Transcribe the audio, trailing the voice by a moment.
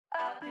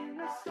in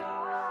the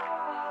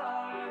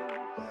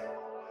stars.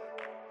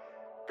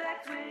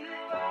 That's where you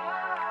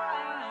are.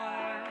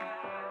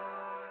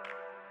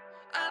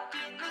 Up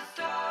in the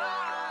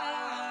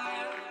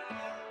stars.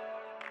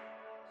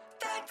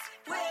 That's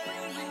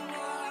where you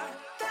are.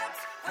 That's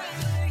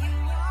where you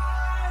are.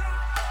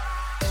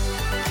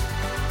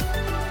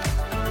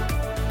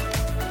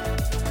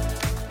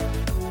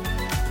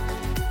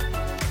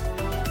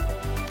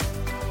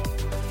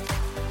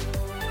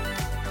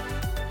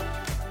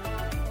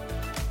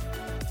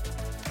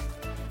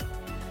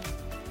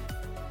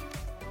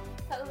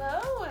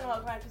 Hello and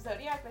welcome back to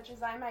Zodiac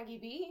Bitches. I'm Maggie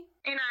B.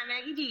 And I'm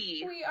Maggie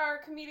D. We are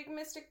a comedic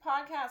mystic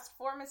podcast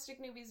for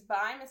mystic newbies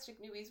by mystic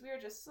newbies. We are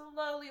just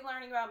slowly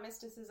learning about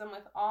mysticism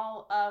with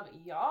all of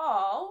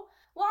y'all.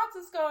 Lots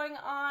is going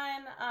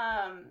on.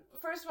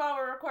 First of all,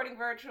 we're recording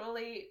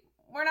virtually.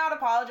 We're not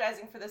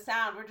apologizing for the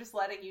sound. We're just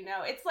letting you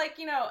know. It's like,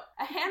 a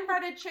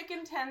hand-breaded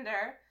chicken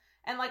tender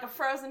and like a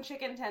frozen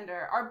chicken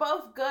tender are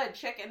both good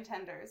chicken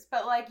tenders,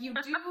 but like you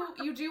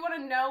do want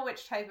to know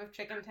which type of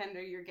chicken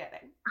tender you're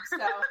getting.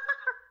 So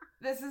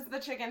this is the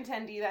chicken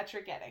tendy that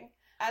you're getting.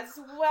 As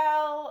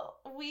well,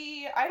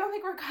 I don't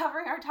think we're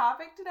covering our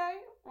topic today.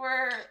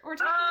 We're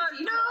taking a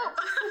detour. No.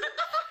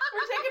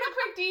 We're taking a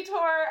quick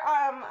detour.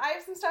 I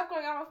have some stuff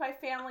going on with my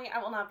family I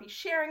will not be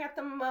sharing at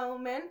the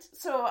moment.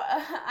 So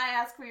I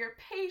ask for your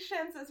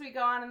patience as we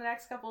go on in the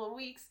next couple of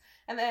weeks.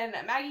 And then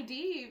Maggie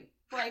D,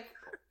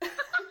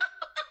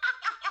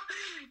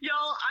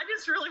 Y'all, I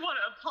just really want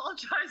to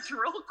apologize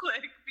real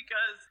quick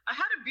because I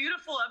had a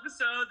beautiful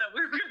episode that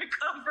we were going to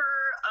cover,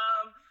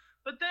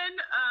 but then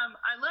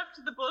I left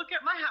the book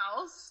at my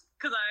house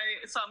because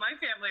I saw my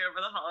family over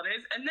the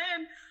holidays, and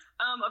then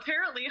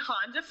apparently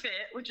Honda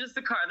Fit, which is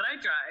the car that I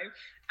drive,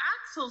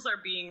 axles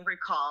are being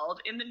recalled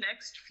in the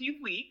next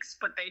few weeks,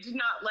 but they did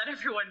not let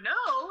everyone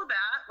know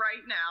that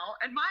right now,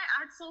 and my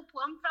axle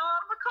plumb fell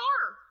out of a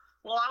car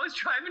while I was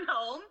driving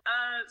home.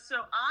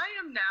 So I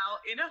am now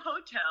in a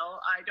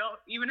hotel. I don't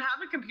even have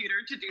a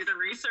computer to do the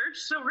research.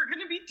 So we're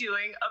going to be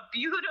doing a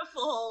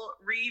beautiful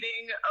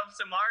reading of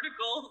some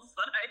articles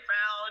that I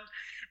found.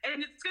 And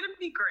it's going to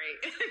be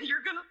great.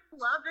 You're going to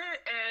love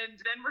it. And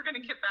then we're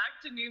going to get back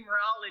to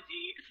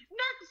numerology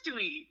next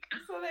week.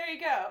 so there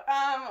you go.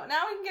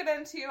 Now we can get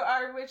into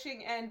our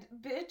witching and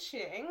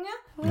bitching.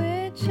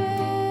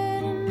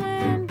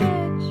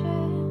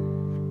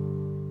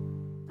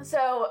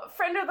 So,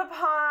 friend of the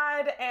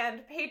pod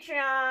and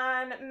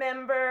Patreon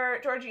member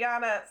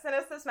Georgiana sent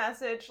us this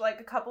message like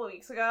a couple of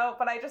weeks ago,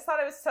 but I just thought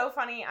it was so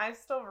funny. I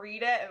still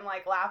read it and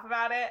laugh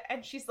about it.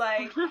 And she's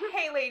like,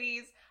 "Hey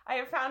ladies, I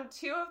have found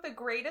two of the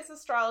greatest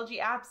astrology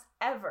apps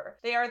ever.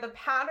 They are the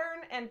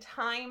Pattern and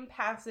Time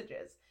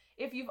Passages.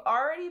 If you've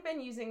already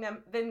been using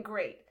them, then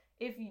great.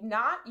 If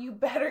not, you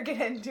better get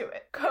into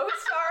it.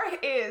 CoStar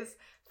is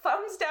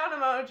thumbs down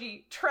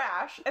emoji,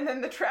 trash, and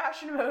then the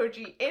trash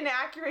emoji,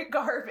 inaccurate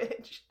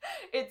garbage.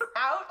 It's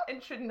out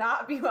and should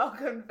not be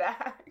welcomed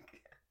back."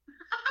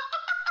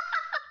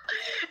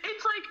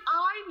 It's like,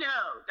 I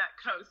know that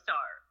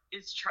CoStar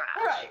is trash.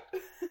 Right.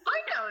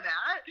 I know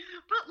that.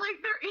 But,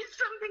 there is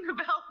something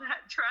about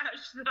that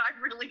trash that I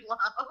really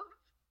love.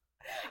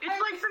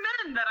 It's like the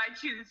men that I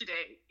choose to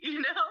date,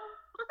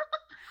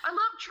 I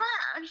love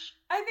trash.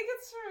 I think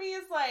it's, for me,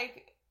 is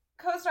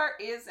CoStar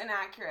is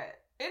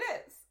inaccurate. It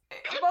is.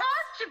 It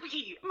has to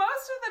be.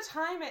 Most of the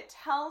time, it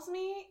tells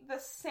me the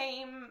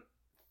same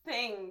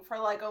thing for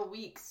a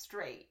week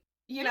straight.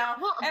 Yeah,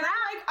 well, and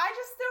I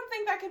just don't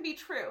think that can be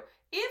true.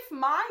 If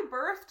my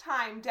birth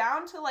time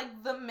down to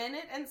the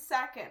minute and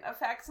second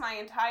affects my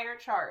entire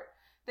chart,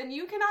 then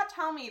you cannot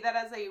tell me that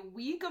as a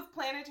week of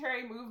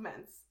planetary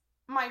movements,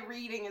 my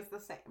reading is the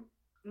same.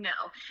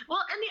 No.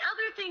 Well, and the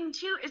other thing,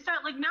 too, is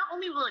that, not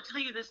only will it tell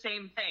you the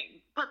same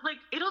thing, but,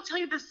 it'll tell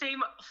you the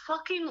same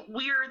fucking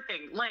weird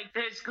thing.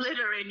 There's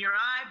glitter in your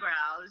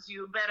eyebrows,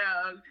 you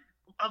better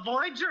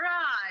avoid your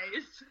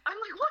eyes. I'm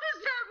like, what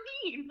does that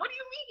mean? What do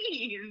you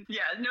mean?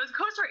 Yeah, no,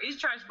 CoStar is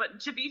trash, but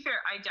to be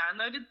fair, I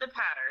downloaded the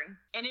Pattern,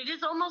 and it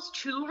is almost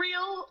too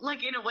real,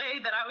 in a way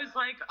that I was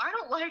like, I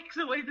don't like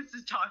the way this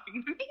is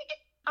talking to me.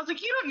 I was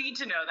like, you don't need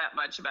to know that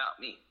much about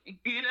me,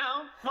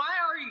 Why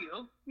are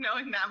you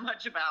knowing that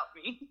much about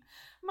me?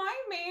 My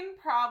main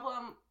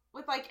problem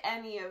with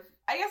any of,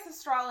 I guess,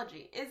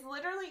 astrology is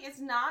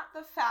not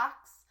the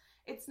facts.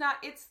 It's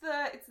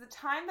the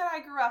time that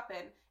I grew up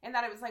in, and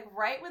that it was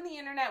right when the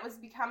internet was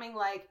becoming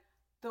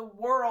the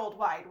World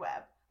Wide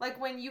Web.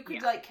 When you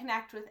could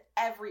connect with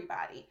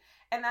everybody.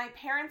 And my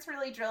parents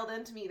really drilled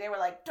into me. They were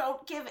like,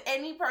 don't give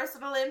any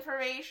personal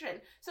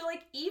information. So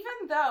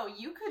even though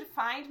you could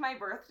find my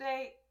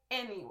birthday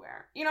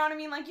anywhere, you know what I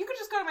mean? You could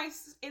just go to my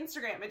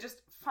Instagram and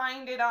just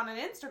find it on an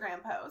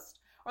Instagram post,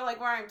 or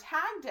where I'm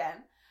tagged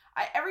in.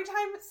 Every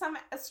time some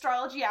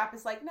astrology app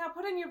is now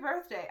put in your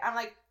birthday, I'm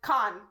like,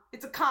 con.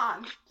 It's a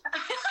con.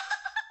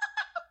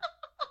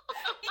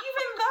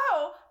 Even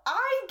though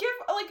I give,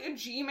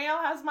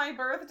 Gmail has my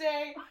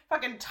birthday,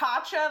 fucking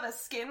Tatcha, the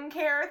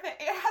skincare thing,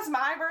 it has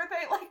my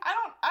birthday.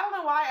 I don't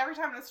know why every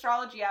time an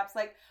astrology app's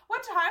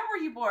what time were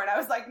you born? I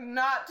was like,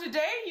 not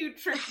today, you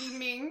tricky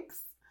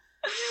minx.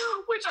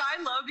 Which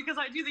I love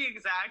because I do the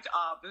exact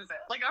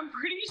opposite. Like, I'm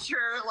pretty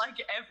sure, like,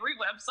 every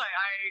website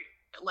I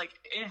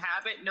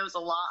inhabit knows a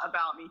lot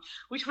about me,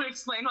 which would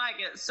explain why I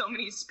get so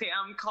many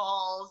spam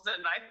calls,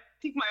 and I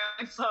think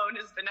my phone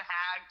has been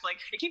hacked. Like,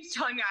 it keeps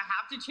telling me I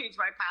have to change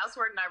my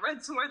password, and I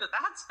read somewhere that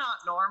that's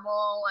not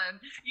normal, and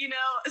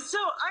so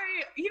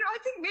I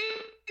think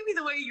maybe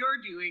the way you're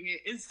doing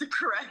it is the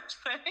correct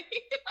way.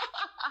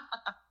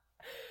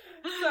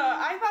 So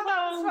I thought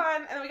that was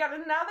fun, and we got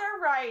another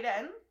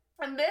write-in,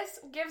 and this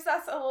gives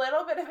us a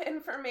little bit of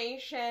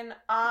information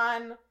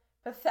on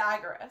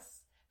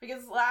Pythagoras.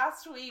 Because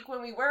last week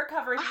when we were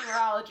covering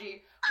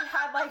numerology,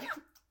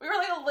 we were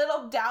a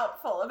little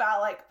doubtful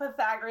about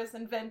Pythagoras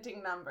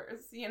inventing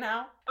numbers,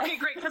 Okay,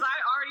 great, because I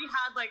already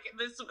had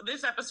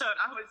this episode,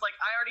 I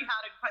already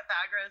had a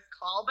Pythagoras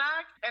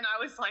callback, and I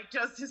was like,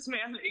 does this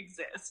man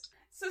exist?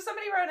 So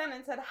somebody wrote in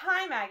and said,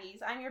 "Hi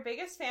Maggies, I'm your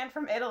biggest fan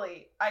from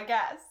Italy, I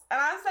guess."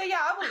 And I would say, yeah,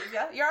 I'll believe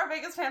you. You're our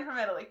biggest fan from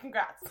Italy.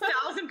 Congrats. 1000%,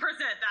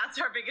 that's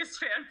our biggest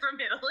fan from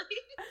Italy.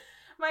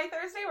 My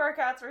Thursday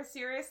workouts were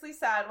seriously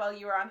sad while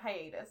you were on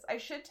hiatus. I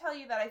should tell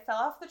you that I fell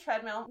off the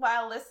treadmill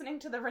while listening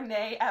to the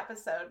Renee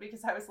episode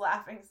because I was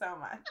laughing so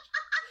much.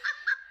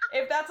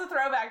 If that's a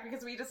throwback,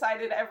 because we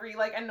decided every,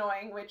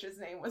 annoying witch's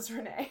name was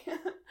Renee.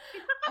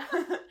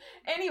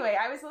 Anyway,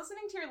 I was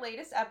listening to your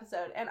latest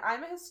episode, and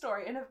I'm a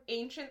historian of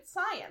ancient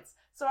science,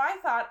 so I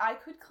thought I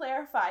could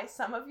clarify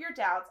some of your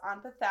doubts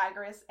on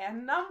Pythagoras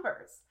and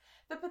numbers.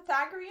 The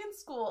Pythagorean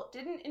school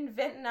didn't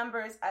invent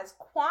numbers as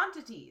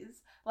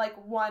quantities, like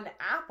one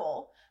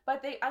apple,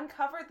 but they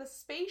uncovered the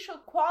spatial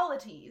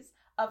qualities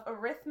of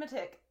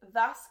arithmetic,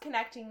 thus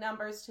connecting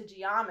numbers to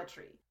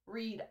geometry.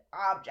 Read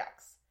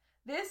objects.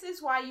 This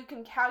is why you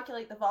can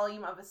calculate the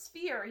volume of a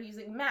sphere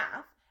using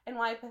math, and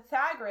why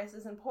Pythagoras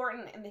is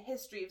important in the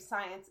history of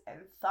science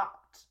and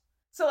thought.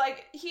 So,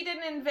 he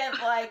didn't invent,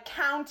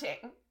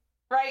 counting,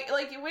 right?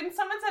 When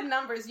someone said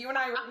numbers, you and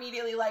I were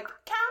immediately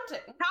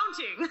counting.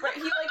 Counting. Right,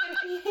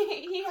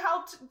 he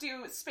helped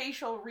do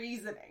spatial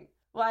reasoning,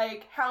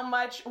 how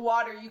much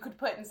water you could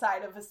put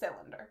inside of a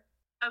cylinder.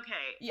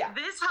 Okay, yeah.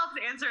 This helps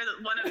answer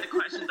one of the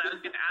questions I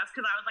was going to ask,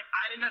 because I was like,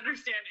 I didn't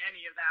understand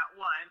any of that,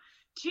 one.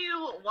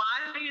 Two, why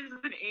is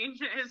an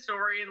ancient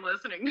historian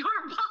listening to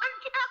our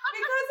podcast?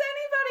 Because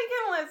anybody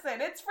can listen.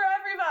 It's for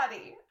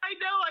everybody. I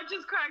know, it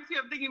just cracks me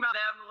up thinking about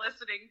them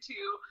listening to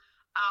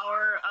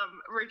our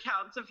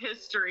recounts of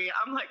history.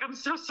 I'm like, I'm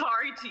so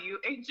sorry to you,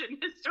 ancient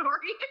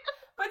historian.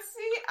 But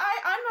see,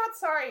 I'm not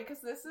sorry,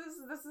 because this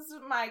is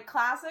my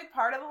classic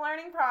part of the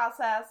learning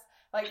process.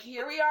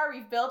 Here we are,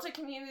 we've built a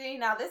community.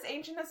 Now this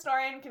ancient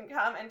historian can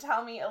come and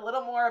tell me a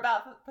little more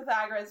about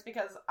Pythagoras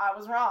because I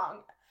was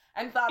wrong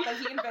and thought that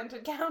he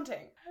invented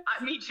counting.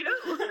 Me too.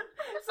 So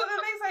then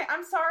they say,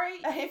 I'm sorry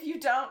if you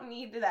don't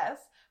need this,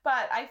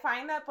 but I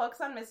find that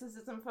books on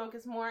mysticism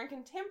focus more on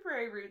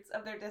contemporary roots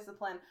of their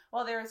discipline,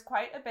 while there is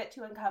quite a bit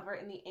to uncover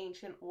in the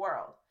ancient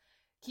world.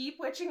 Keep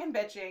witching and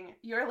bitching.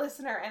 Your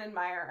listener and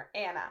admirer,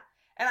 Anna.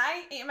 And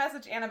I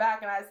messaged Anna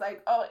back, and I was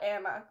like, oh,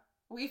 Anna,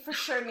 we for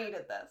sure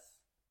needed this.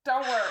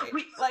 Don't worry.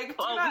 We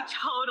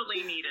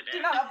totally needed it.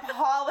 Do not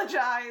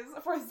apologize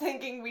for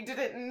thinking we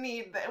didn't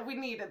need that. We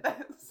needed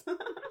this.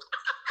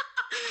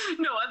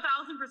 No,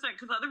 1000%,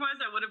 because otherwise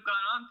I would have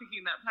gone on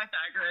thinking that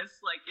Pythagoras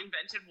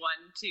invented 1,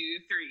 2,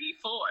 3,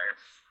 4,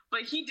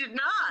 but he did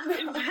not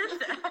invent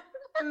that.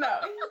 No.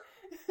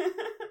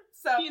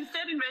 So he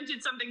instead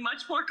invented something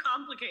much more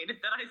complicated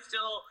that I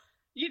still,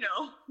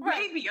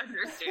 maybe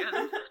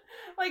understand.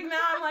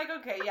 Now I'm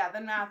okay, yeah,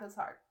 then math is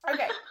hard.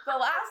 Okay, the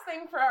last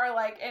thing for our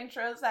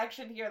intro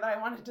section here that I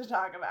wanted to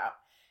talk about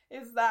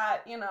is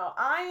that,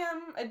 I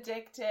am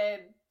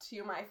addicted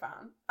to my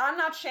phone. I'm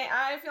not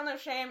I feel no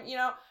shame.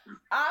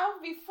 I'll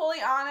be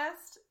fully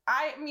honest.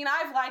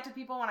 I've lied to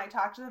people when I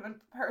talk to them in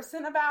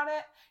person about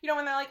it.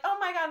 When they're like, oh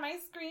my god, my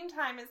screen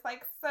time is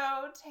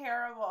so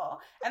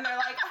terrible. And they're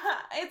like,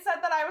 it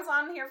said that I was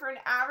on here for an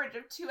average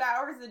of 2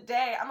 hours a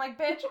day. I'm like,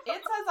 bitch, it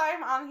says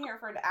I'm on here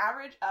for an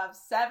average of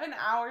 7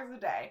 hours a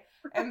day.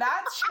 And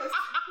that's just,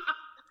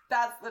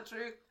 that's the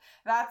truth.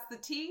 That's the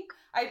tea.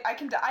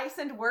 I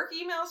send work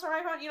emails from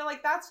my phone,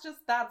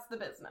 that's the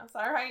business,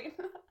 all right?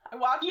 I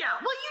watch. Yeah,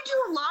 well, you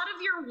do a lot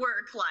of your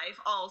work life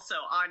also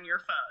on your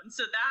phone.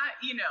 So that,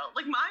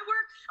 my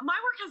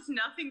work has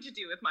nothing to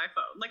do with my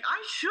phone.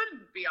 I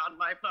shouldn't be on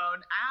my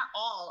phone at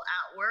all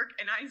at work,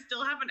 and I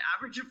still have an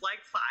average of 5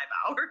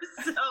 hours.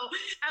 So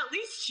at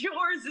least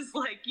yours is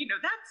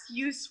that's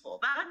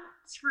useful.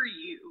 That's for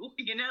you,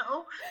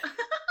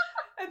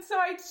 And so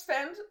I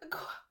spend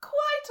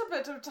quite a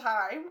bit of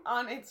time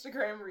on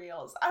Instagram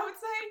Reels. I would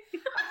say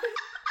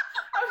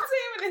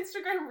I'm an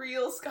Instagram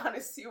Reels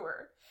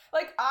connoisseur.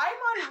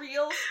 I'm on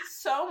Reels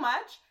so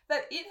much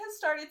that it has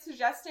started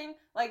suggesting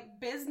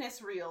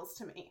business Reels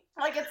to me.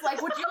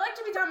 It's would you like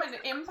to become an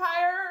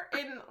empire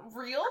in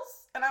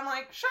Reels? And I'm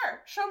like,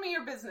 sure, show me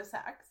your business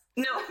hacks.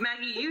 No,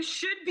 Maggie, you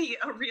should be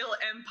a real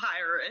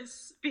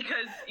empiress,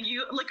 because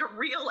you, a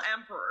real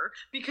emperor,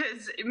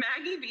 because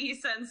Maggie B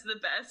sends the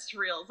best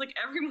reels.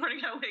 Every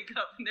morning I wake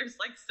up and there's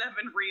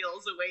 7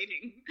 reels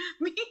awaiting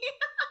me.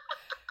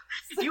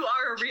 You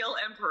are a a real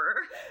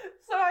emperor.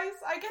 So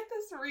I get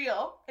this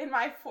reel in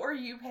my For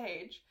You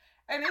page,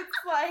 and it's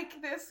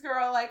like this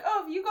girl, like,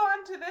 oh, if you go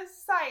onto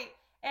this site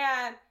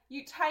and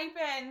you type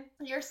in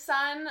your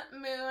sun,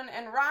 moon,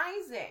 and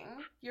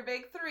rising, your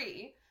big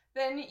three,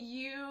 then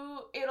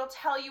it'll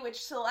tell you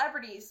which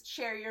celebrities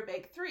share your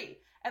big three.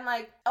 And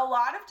like a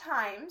lot of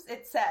times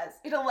it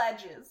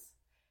alleges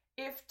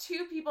if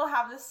two people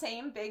have the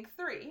same big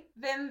three,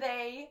 then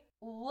they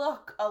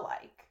look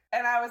alike.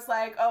 And I was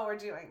like, oh, we're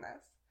doing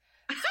this.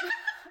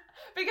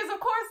 Because of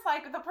course,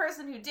 like, the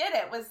person who did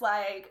it was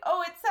like,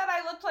 oh, it said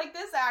I looked like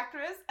this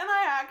actress, and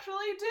I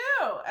actually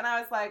do. And I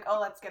was like, oh,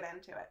 let's get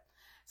into it.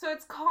 So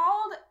it's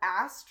called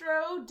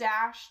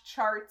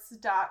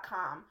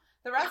astro-charts.com.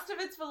 The rest of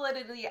its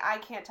validity, I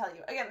can't tell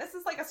you. Again, this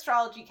is like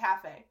Astrology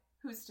Cafe.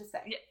 Who's to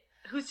say? Yeah,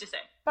 who's to say?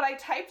 But I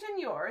typed in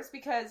yours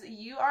because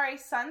you are a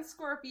Sun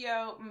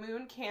Scorpio,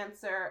 Moon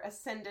Cancer,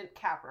 Ascendant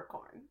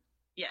Capricorn.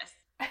 Yes.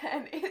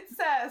 And it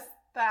says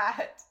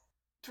that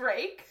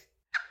Drake,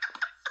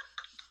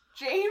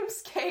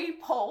 James K.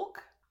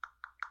 Polk,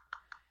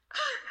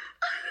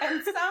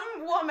 and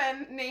some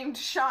woman named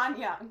Sean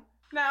Young.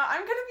 Now,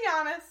 I'm gonna be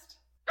honest,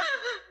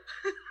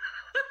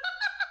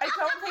 I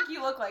don't think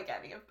you look like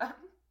any of them.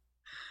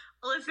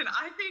 Listen,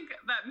 I think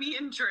that me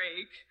and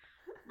Drake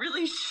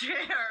really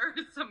share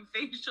some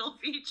facial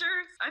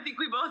features. I think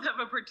we both have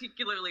a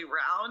particularly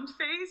round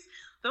face,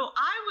 though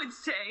I would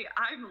say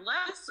I'm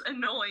less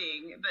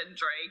annoying than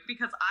Drake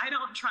because I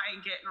don't try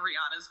and get in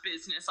Rihanna's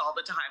business all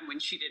the time when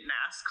she didn't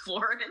ask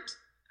for it.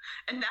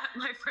 And that,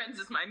 my friends,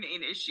 is my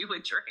main issue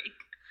with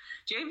Drake.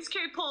 James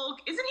K.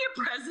 Polk, isn't he a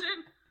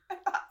president? I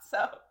thought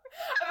so.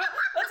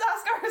 Let's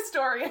ask our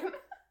historian.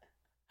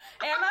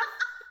 Anna?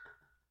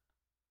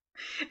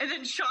 And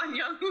then Sean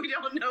Young, we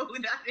don't know who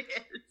that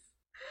is.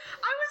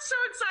 I was so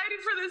excited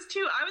for this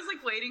too. I was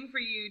like waiting for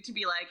you to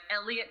be like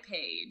Elliot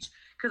Page,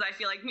 because I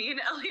feel like me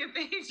and Elliot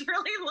Page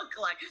really look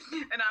alike.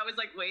 And I was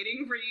like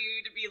waiting for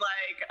you to be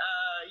like,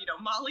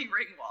 Molly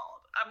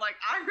Ringwald. I'm like,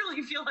 I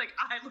really feel like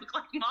I look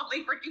like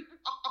Molly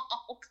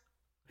Ringwald.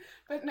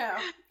 But no.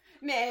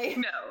 Nay.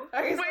 No.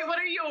 Okay, Wait, what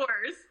are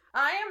yours?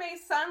 I am a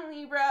Sun,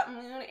 Libra,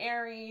 Moon,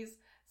 Aries,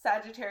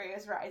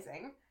 Sagittarius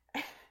rising.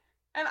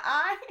 And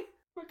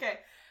okay.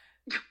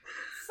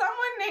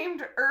 Someone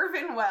named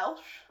Irvin Welsh.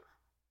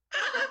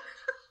 Who is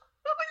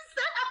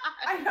that?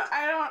 I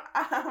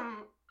don't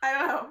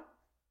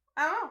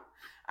know.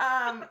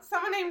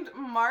 Someone named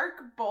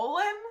Mark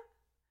Bolan.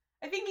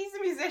 I think he's a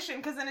musician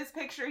because in his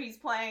picture he's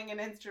playing an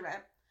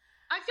instrument.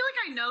 I feel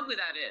like I know who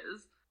that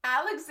is.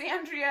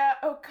 Alexandria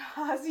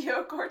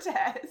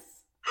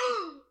Ocasio-Cortez.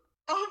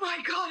 Oh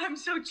my god, I'm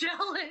so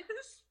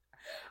jealous.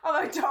 Although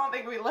I don't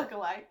think we look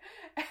alike.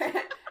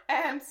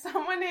 And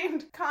someone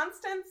named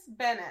Constance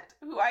Bennett,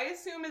 who I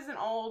assume is an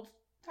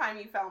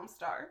old-timey film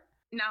star.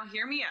 Now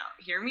hear me out.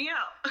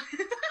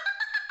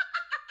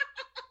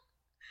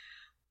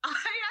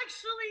 I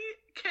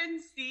actually can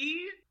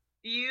see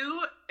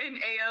you in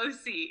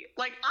AOC.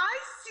 Like, I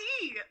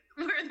see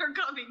where they're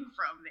coming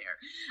from there.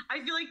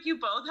 I feel like you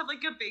both have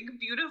like a big,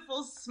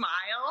 beautiful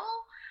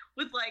smile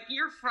with like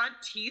your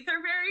front teeth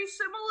are very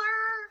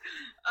similar.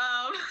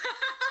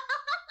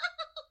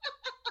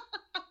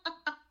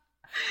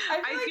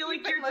 I feel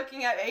like you're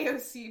looking at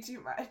AOC too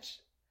much.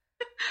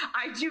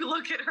 I do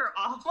look at her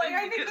often. Like,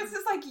 I think this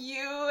is like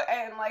you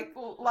and like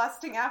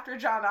lusting after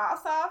John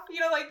Ossoff. You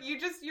know, like you're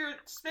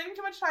spending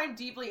too much time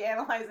deeply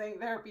analyzing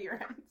their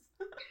appearance.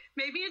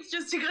 Maybe it's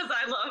just because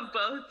I love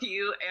both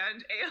you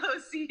and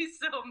AOC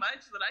so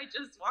much that I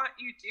just want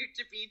you two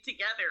to be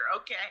together,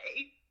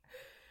 okay?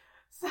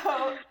 So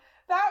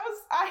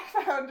I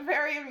found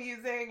very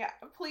amusing.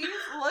 Please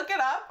look it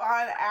up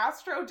on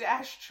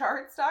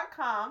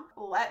astro-charts.com.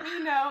 Let me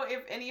know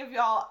if any of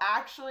y'all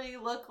actually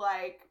look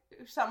like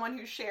someone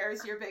who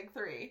shares your big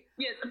three.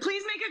 Yes,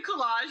 please make a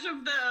collage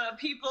of the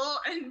people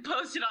and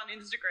post it on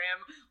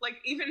Instagram. Like,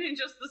 even in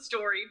just the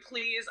story,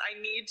 please, I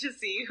need to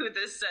see who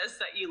this says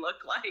that you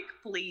look like,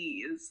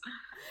 please.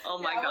 Oh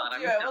my god,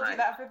 we'll do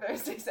that for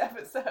Thursday's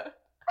episode.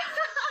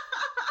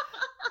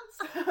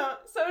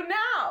 So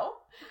now,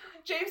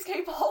 James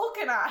K. Polk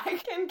and I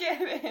can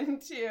get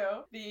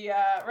into the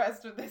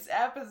rest of this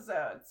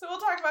episode. So we'll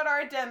talk about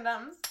our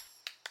addendums.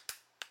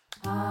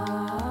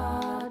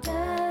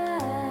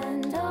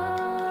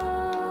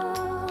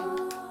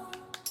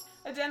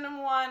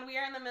 Addendum 1, we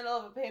are in the middle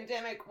of a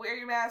pandemic. Wear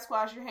your mask,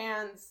 wash your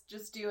hands,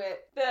 just do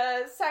it.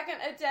 The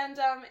second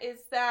addendum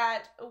is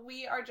that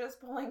we are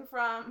just pulling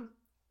from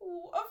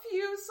a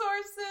few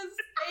sources,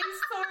 a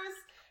source.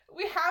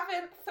 We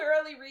haven't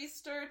thoroughly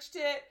researched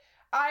it.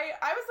 I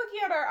was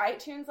looking at our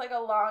iTunes like a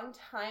long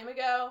time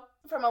ago,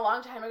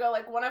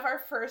 like one of our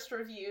first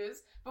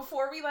reviews,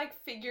 before we like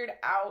figured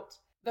out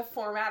the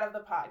format of the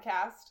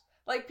podcast.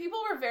 Like,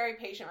 people were very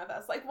patient with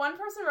us. Like, one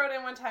person wrote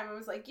in one time and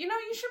was like, you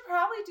should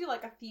probably do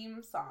like a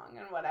theme song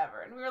and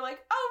whatever. And we were like,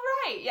 oh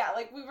right, yeah,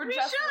 like we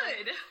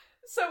should.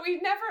 So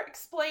we never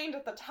explained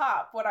at the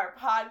top what our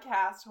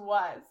podcast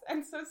was.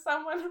 And so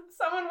someone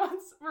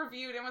once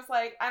reviewed and was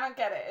like, I don't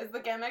get it. Is the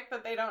gimmick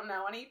that they don't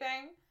know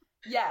anything?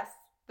 Yes.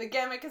 The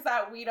gimmick is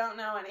that we don't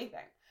know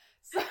anything.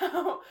 So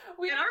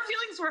And our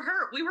feelings were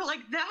hurt. We were like,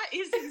 that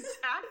is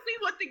exactly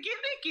what the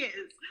gimmick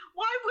is.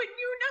 Why wouldn't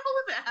you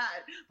know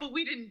that? But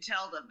we didn't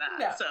tell them that.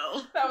 No,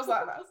 so that was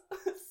on us.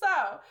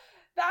 So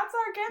that's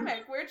our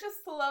gimmick. We're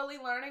just slowly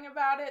learning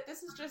about it.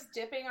 This is just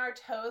dipping our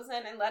toes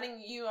in and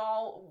letting you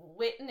all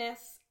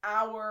witness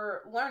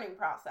our learning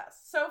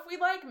process. So if we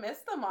like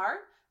missed the mark,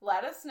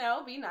 let us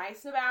know. Be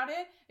nice about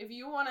it. If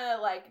you want to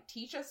like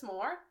teach us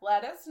more,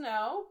 let us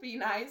know. Be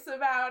nice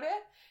about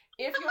it.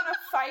 If you want to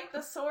fight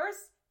the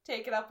source,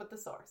 take it up with the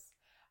source.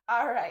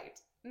 All right.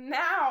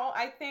 Now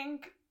I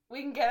think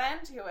we can get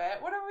into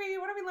it. What are we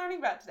learning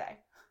about today?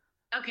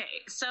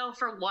 Okay, so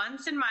for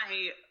once in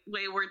my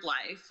wayward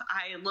life,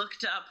 I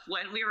looked up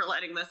when we were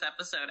letting this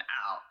episode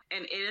out,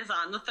 and it is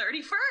on the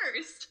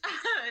 31st.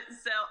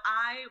 So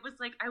I was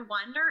like, I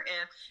wonder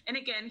if, and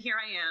again, here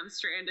I am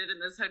stranded in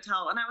this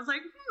hotel, and I was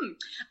like,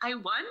 I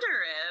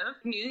wonder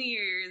if New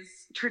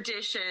Year's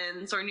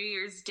traditions or New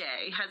Year's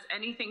Day has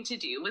anything to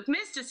do with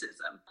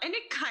mysticism. And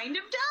it kind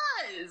of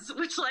does,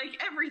 which like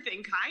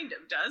everything kind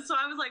of does. So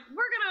I was like,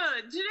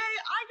 today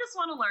I just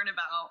want to learn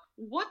about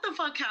what the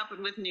fuck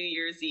happened with New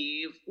Year's Eve.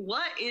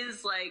 What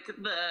is like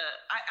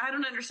I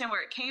don't understand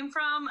where it came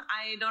from.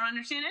 I don't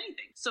understand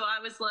anything. So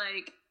I was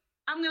like,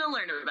 I'm going to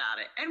learn about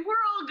it. And we're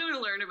all going to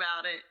learn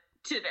about it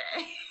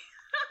today.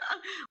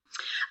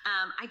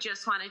 I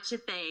just wanted to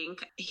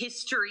thank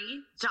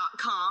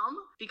history.com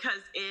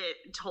because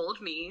it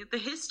told me the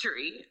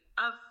history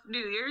of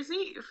New Year's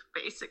Eve,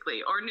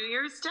 basically, or New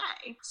Year's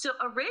Day. So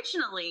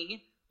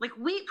originally, like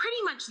we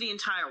pretty much the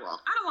entire world,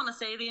 I don't want to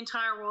say the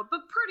entire world,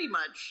 but pretty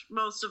much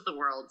most of the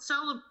world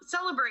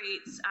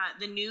celebrates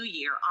the new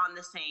year on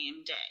the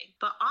same day.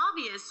 But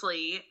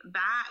obviously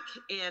back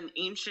in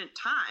ancient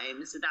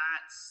times,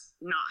 that's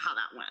not how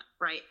that went,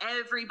 right?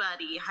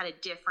 Everybody had a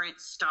different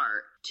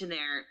start to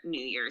their New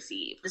Year's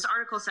Eve. This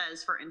article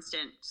says, for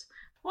instance,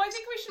 well, I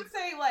think we should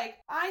say, like,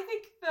 I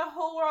think the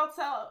whole world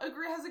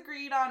has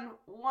agreed on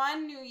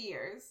one New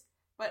Year's,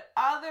 but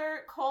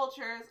other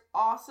cultures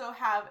also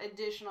have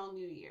additional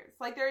New Year's.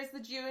 Like, there's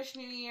the Jewish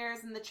New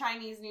Year's and the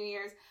Chinese New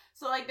Year's.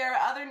 So, like, there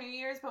are other New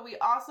Year's, but we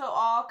also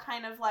all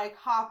kind of, like,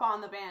 hop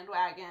on the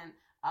bandwagon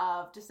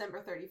of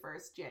December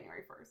 31st,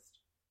 January 1st.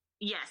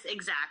 Yes,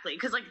 exactly.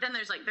 Because, like, then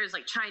there's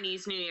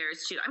Chinese New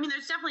Year's, too. I mean,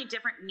 there's definitely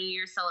different New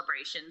Year's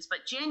celebrations,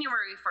 but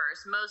January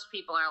 1st, most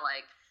people are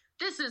like,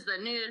 this is the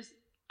news.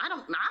 I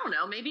don't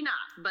know, maybe not.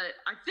 But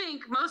I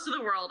think most of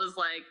the world is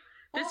like,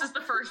 this is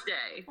the first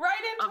day.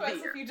 Write into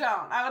us if you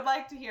don't. I would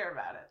like to hear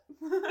about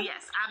it.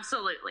 Yes,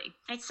 absolutely.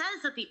 It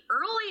says that the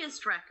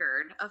earliest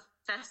record of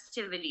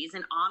festivities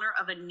in honor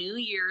of a New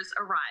Year's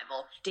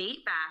arrival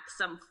date back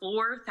some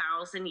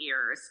 4,000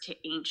 years to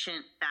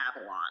ancient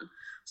Babylon.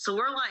 So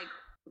we're like,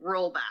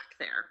 roll back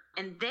there.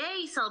 And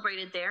they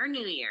celebrated their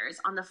New Year's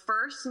on the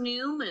first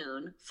new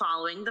moon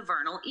following the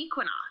vernal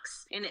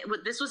equinox. And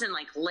this was in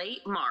like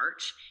late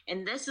March,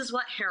 and this is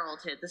what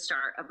heralded the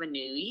start of a new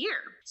year.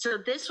 So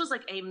this was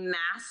like a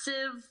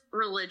massive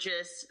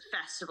religious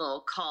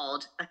festival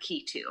called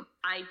Akitu.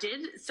 I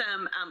did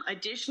some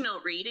additional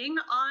reading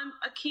on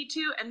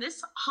Akitu, and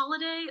this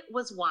holiday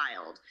was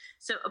wild.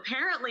 So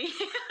apparently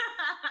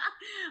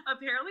on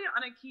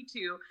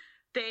Akitu,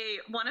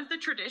 one of the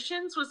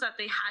traditions was that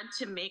they had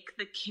to make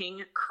the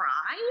king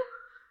cry,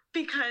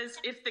 because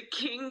if the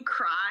king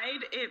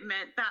cried, it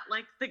meant that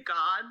like the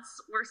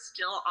gods were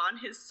still on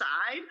his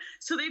side.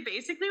 So they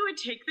basically would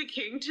take the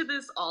king to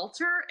this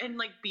altar and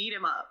like beat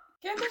him up.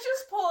 Can't they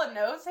just pull a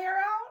nose hair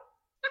out?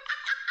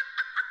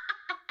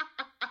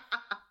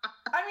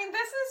 I mean,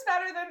 this is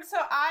better than,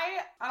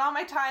 on all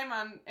my time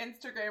on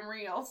Instagram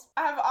Reels,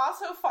 I've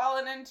also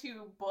fallen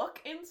into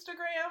book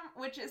Instagram,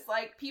 which is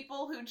like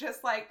people who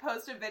just like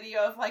post a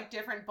video of like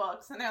different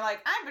books and they're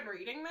like, I've been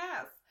reading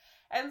this.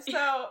 And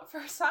so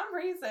for some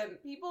reason,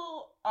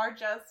 people are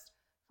just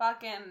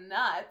fucking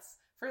nuts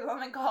for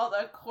something called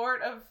A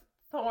Court of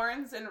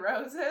Thorns and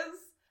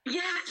Roses.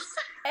 Yes.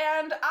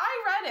 And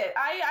I read it.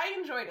 I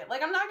enjoyed it.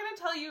 Like, I'm not going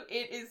to tell you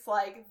it is,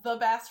 like, the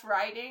best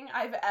writing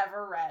I've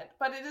ever read,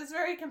 but it is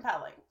very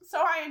compelling. So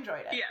I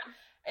enjoyed it. Yeah.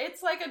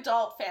 It's, like,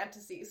 adult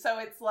fantasy. So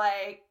it's,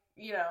 like,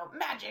 you know,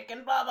 magic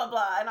and blah, blah,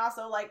 blah, and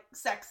also, like,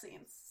 sex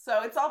scenes.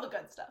 So it's all the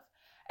good stuff.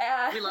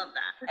 And, we love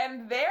that.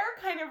 And their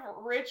kind of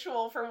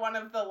ritual for one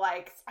of the,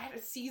 like,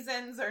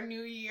 seasons or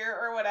New Year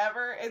or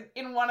whatever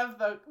in one of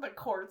the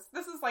courts.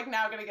 This is, like,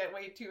 now going to get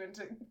way too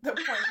into the point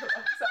of the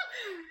book. So,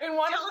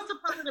 Tell us the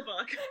part of the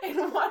book.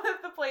 In one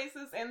of the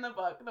places in the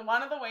book,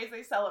 one of the ways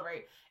they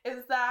celebrate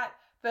is that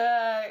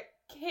the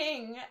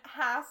king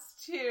has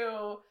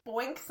to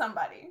boink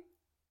somebody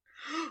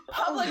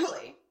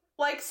publicly.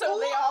 Like, so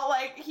they all,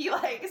 like,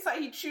 so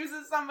he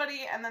chooses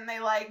somebody, and then they,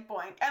 like,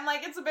 boink. And,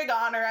 like, it's a big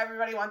honor,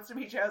 everybody wants to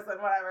be chosen,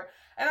 whatever.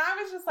 And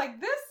I was just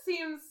like, this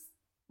seems,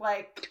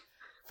 like,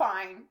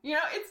 fine. You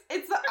know,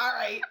 it's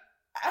alright.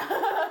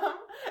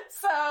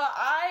 So,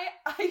 I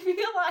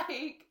feel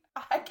like,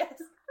 I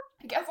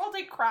guess I'll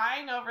take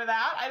crying over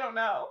that, I don't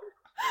know.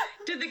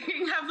 Did the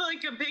king have,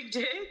 like, a big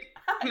dick?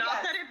 Not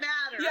yes. that it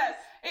matters. Yes.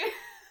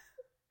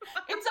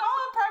 It's all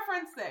a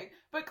preference thing.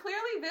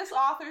 this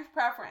author's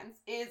preference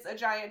is a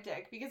giant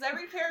dick, because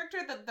every character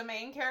that the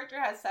main character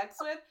has sex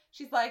with,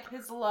 she's like,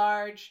 his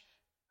large,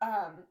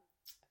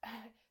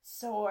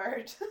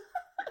 sword.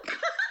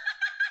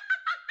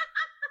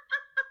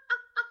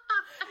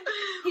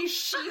 He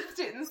sheathed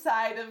it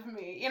inside of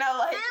me, you know,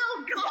 like,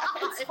 Ew, God.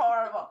 yeah, it's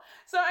horrible.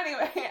 So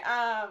anyway,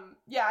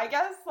 yeah, I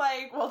guess,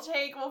 like, we'll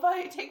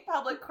probably take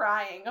public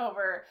crying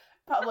over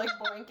public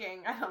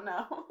boinking. I don't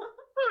know.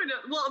 Oh, no.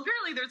 Well,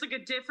 apparently there's like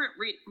a different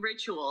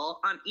ritual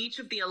on each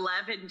of the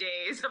 11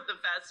 days of the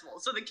festival.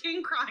 So the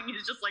king crying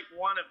is just like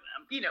one of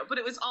them, you know, but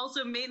it was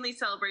also mainly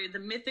celebrated the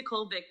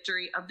mythical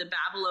victory of the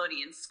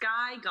Babylonian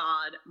sky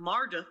god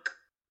Marduk.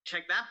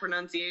 Check that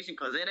pronunciation,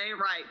 because it ain't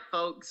right,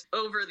 folks.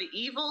 Over the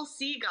evil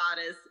sea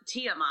goddess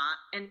Tiamat,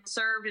 and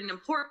served an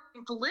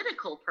important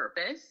political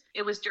purpose.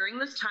 It was during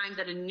this time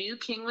that a new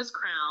king was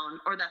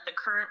crowned, or that the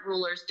current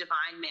ruler's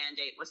divine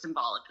mandate was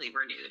symbolically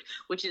renewed,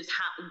 which is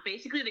how,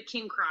 basically the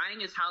king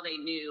crying is how they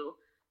knew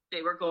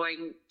they were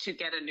going to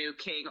get a new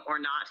king or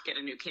not get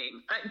a new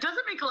king. It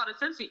doesn't make a lot of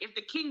sense to me. If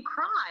the king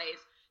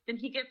cries, then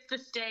he gets to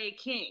stay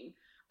king.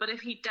 But if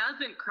he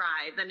doesn't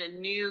cry, then a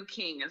new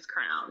king is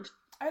crowned.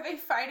 Are they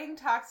fighting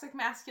toxic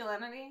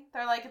masculinity?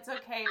 They're like, it's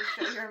okay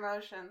to show your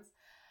emotions.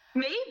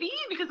 Maybe,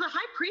 because the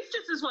high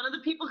priestess is one of the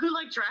people who,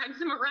 like, drags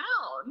him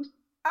around.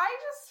 I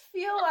just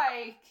feel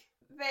like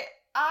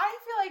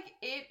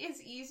it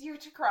is easier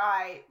to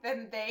cry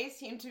than they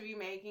seem to be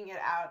making it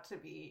out to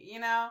be, you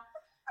know?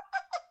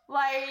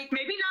 Like,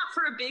 Maybe not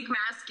for a big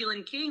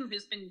masculine king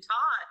who's been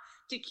taught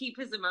to keep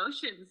his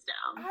emotions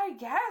down. I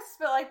guess,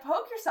 but like,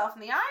 poke yourself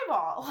in the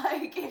eyeball.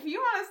 Like, if you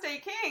want to stay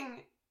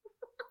king,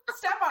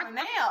 step on a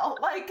nail.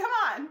 Like, come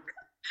on.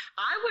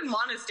 I wouldn't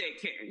want to stay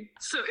king,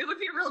 so it would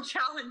be a real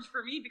challenge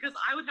for me, because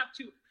I would have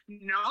to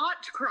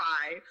not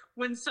cry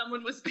when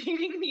someone was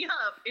beating me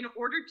up in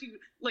order to,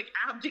 like,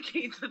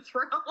 abdicate the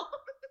throne.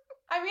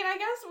 I mean, I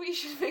guess we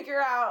should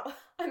figure out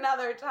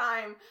another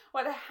time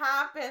what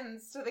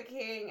happens to the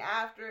king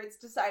after it's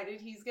decided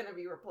he's going to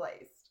be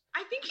replaced.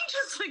 I think he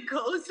just, like,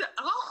 goes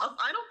off.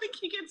 I don't think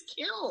he gets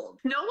killed.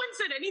 No one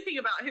said anything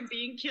about him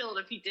being killed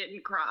if he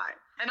didn't cry.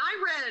 And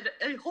I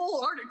read a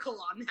whole article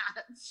on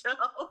that, so...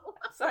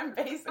 So I'm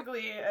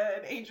basically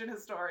an ancient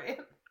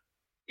historian.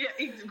 Yeah,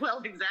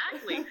 well,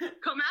 exactly.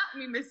 Come at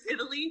me, Miss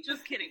Italy.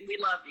 Just kidding. We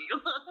love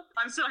you.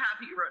 I'm so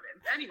happy you wrote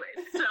in.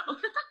 Anyways, so...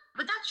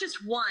 But that's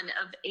just one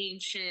of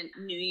ancient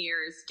New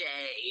Year's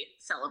Day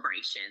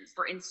celebrations.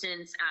 For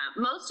instance,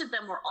 most of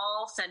them were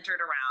all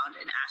centered around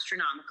an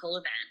astronomical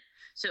event.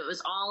 So it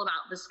was all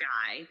about the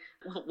sky.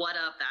 What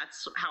up?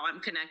 That's how I'm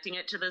connecting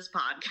it to this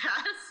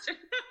podcast.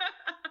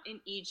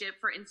 In Egypt,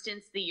 for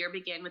instance, the year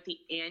began with the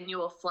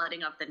annual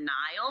flooding of the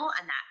Nile,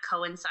 and that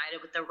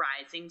coincided with the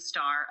rising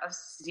star of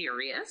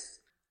Sirius.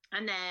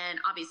 And then,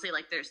 obviously,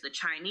 like, there's the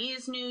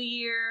Chinese New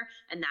Year,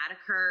 and that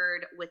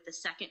occurred with the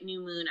second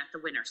new moon at the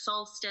winter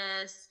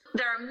solstice.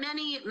 There are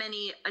many,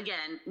 many,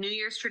 again, New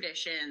Year's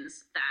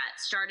traditions that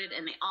started,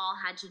 and they all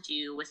had to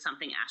do with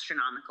something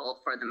astronomical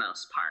for the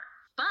most part.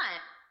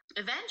 But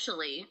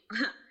eventually,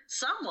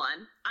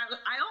 someone,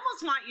 I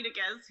almost want you to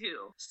guess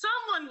who,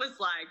 someone was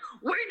like,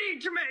 we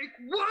need to make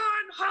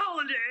one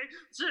holiday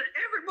so that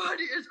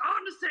everybody is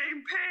on the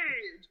same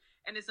page.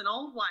 And it's an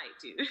old white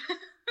dude.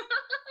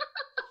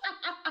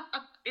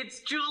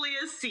 It's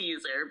Julius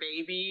Caesar,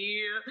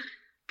 baby.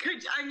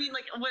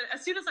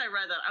 As soon as I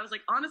read that, I was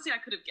like, honestly, I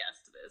could have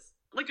guessed this.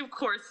 Like, of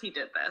course he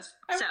did this.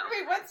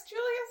 Wait, what's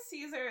Julius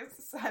Caesar's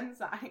sun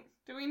sign?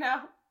 Do we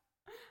know?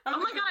 Oh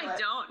my god, I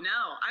don't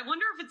know. I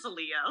wonder if it's a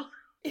Leo.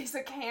 He's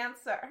a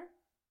Cancer.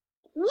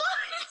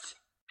 What?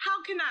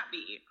 How can that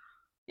be?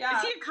 Yeah.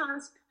 Is he a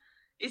cusp?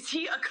 Is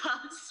he a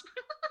cusp?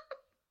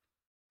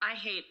 I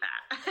hate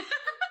that.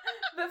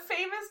 The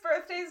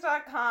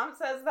famousbirthdays.com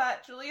says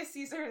that Julius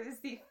Caesar is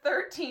the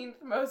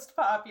 13th most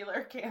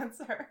popular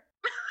Cancer,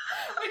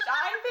 which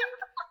I think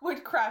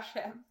would crush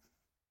him.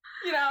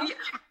 You know? Yeah.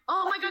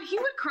 Oh my god, he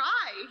would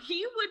cry.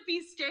 He would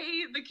be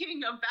the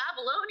king of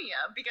Babylon,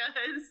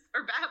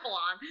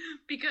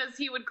 because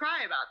he would cry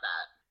about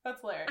that.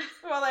 That's hilarious.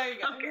 Well, there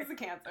you go. Okay. He's a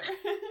Cancer.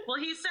 Well,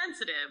 he's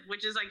sensitive,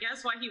 which is, I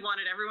guess, why he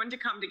wanted everyone to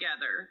come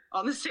together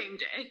on the same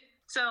day.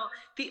 So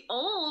the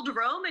old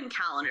Roman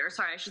calendar,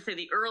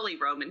 the early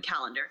Roman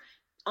calendar,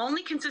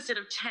 only consisted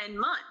of 10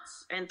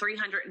 months and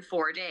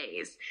 304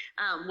 days,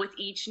 with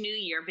each new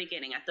year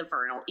beginning at the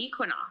vernal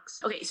equinox.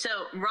 Okay,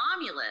 so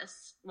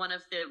Romulus, one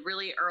of the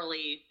really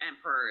early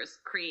emperors,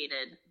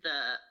 created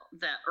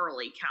the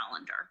early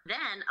calendar.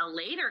 Then a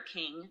later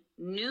king,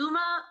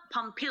 Numa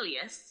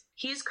Pompilius,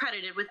 he's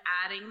credited with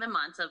adding the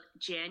months of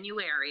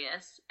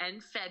Januarius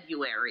and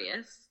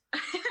Februarius.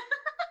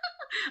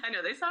 I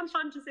know, they sound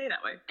fun to say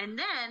that way. And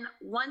then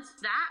once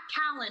that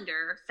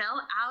calendar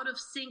fell out of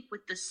sync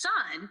with the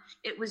sun,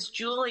 it was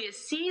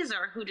Julius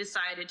Caesar who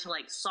decided to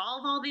like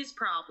solve all these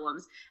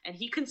problems, and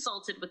he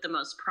consulted with the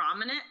most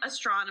prominent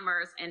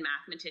astronomers and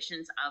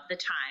mathematicians of the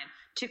time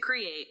to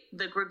create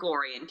the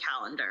Gregorian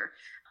calendar,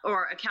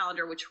 or a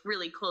calendar which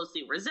really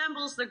closely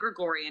resembles the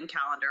Gregorian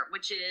calendar,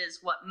 which is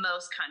what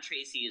most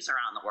countries use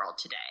around the world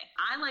today.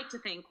 I like to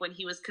think when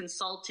he was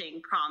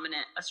consulting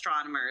prominent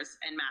astronomers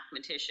and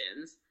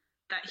mathematicians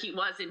that he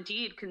was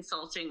indeed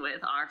consulting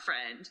with our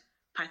friend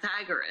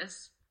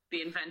Pythagoras,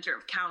 the inventor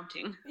of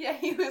counting. Yeah,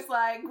 he was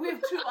like, we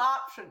have two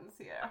options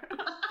here.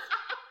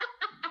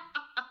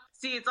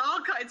 See, it's all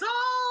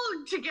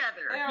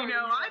together. There we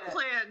I did it.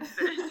 planned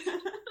this.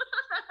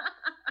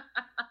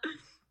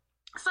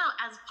 So,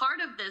 as part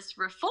of this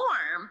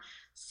reform,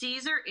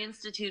 Caesar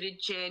instituted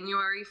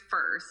January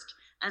 1st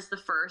as the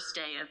first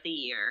day of the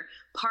year,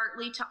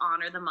 partly to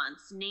honor the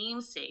month's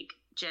namesake,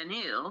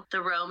 Janu,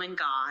 the Roman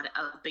god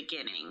of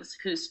beginnings,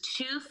 whose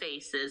two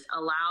faces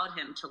allowed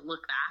him to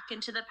look back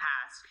into the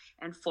past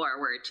and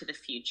forward to the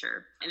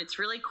future. And it's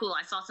really cool.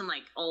 I saw some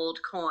like old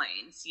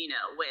coins,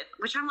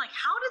 which I'm like,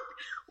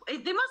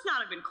 they must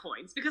not have been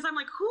coins, because I'm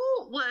like,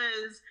 who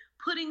was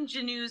putting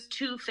Janu's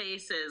two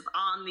faces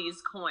on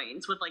these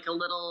coins with like a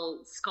little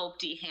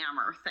sculpty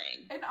hammer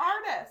thing? An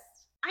artist.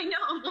 I know.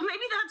 Well,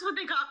 maybe that's what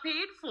they got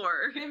paid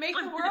for. They make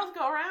the world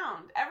go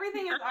round.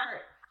 Everything is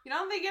art. You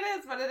don't think it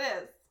is, but it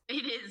is.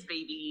 It is,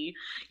 baby.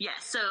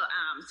 Yes. So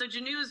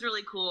Janu is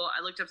really cool.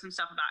 I looked up some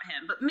stuff about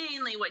him, but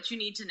mainly what you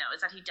need to know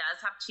is that he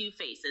does have two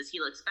faces. He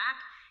looks back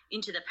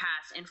into the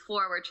past and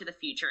forward to the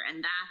future,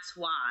 and that's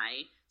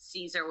why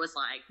Caesar was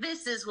like,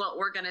 this is what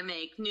we're going to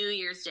make New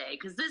Year's Day,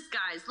 because this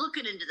guy's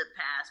looking into the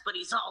past, but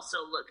he's also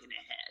looking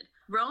ahead.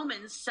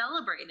 Romans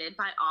celebrated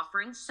by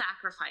offering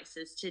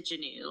sacrifices to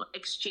Janu,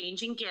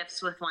 exchanging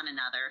gifts with one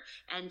another,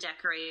 and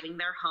decorating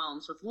their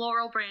homes with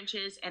laurel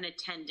branches and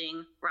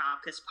attending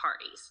raucous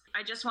parties.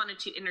 I just wanted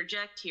to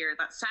interject here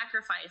that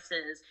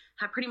sacrifices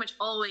have pretty much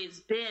always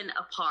been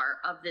a part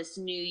of this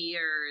New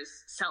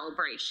Year's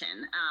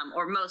celebration,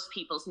 or most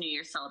people's New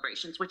Year's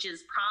celebrations, which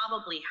is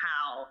probably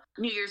how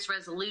New Year's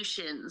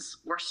resolutions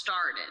were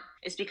started.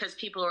 It's because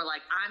people were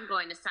like, I'm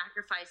going to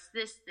sacrifice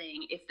this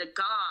thing if the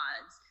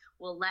gods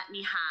will let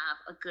me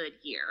have a good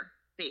year,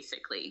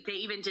 basically. They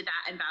even did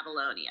that in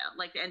Babylonia.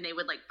 And they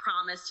would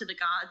promise to the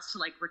gods to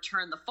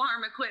return the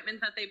farm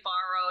equipment that they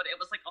borrowed. It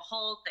was a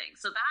whole thing.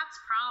 So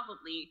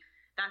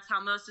that's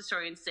how most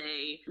historians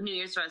say New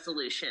Year's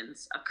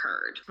resolutions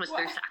occurred, was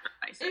through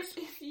sacrifices.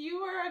 If you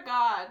were a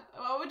god,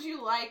 what would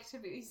you like to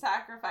be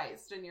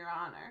sacrificed in your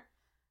honor?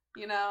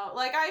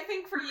 I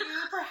think for you,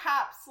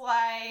 perhaps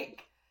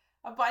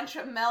a bunch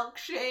of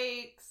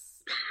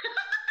milkshakes.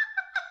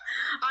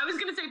 I was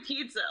going to say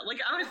pizza.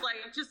 I was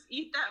like, just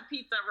eat that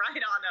pizza right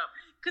on up.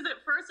 Because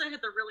at first I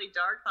had the really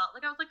dark thought.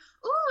 I was like,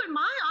 ooh, in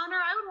my honor,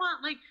 I would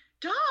want,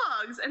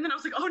 dogs. And then I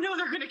was like, oh, no,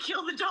 they're going to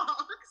kill the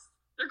dogs.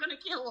 They're going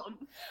to kill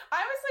them.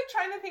 I was,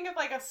 trying to think of,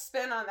 a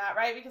spin on that,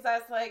 right? Because I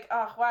was like,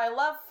 oh, well, I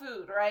love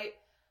food, right?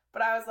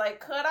 But I was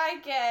like, could I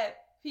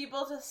get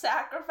people to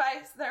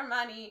sacrifice their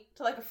money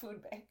to, a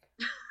food bank?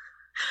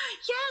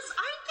 Yes,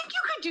 I think you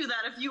could do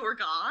that if you were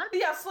God.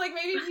 Yes,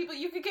 maybe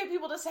you could get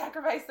people to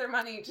sacrifice their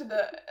money to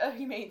the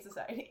Humane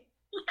Society.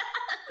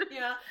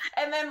 Yes.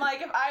 And then,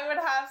 if I would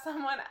have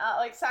someone,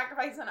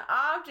 sacrifice an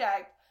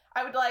object,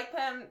 I would like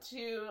them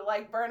to,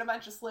 burn a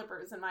bunch of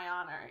slippers in my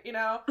honor,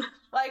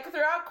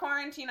 throughout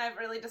quarantine, I've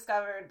really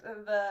discovered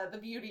the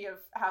beauty of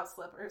house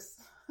slippers.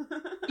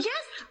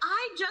 Yes,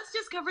 I just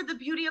discovered the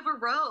beauty of a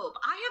robe.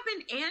 I have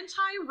been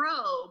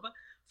anti-robe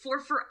for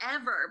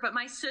forever, but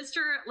my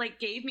sister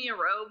gave me a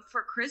robe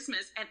for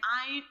Christmas, and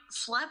I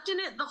slept in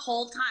it the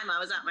whole time I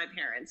was at my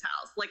parents'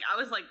 house. I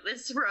was like,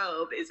 this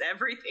robe is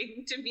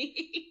everything to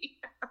me.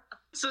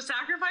 So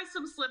sacrifice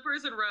some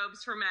slippers and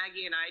robes for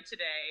Maggie and I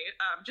today.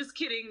 Just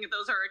kidding,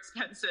 those are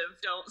expensive.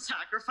 Don't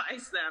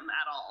sacrifice them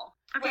at all.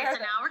 Okay, Wear so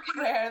them. now we're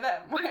Wear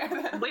them. Wear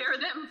them. Wear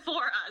them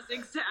for us,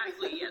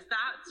 exactly. Yes,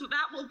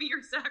 that will be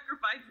your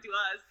sacrifice to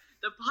us,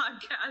 the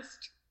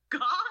podcast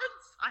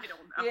gods. I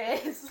don't know.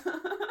 Yes.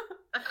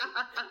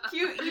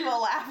 Cute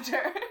evil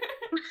laughter.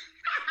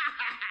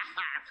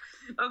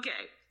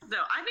 Okay, so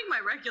I think my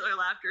regular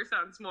laughter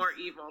sounds more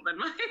evil than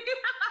my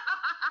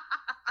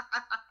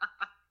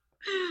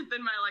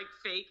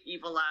fake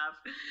evil laugh.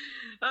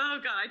 Oh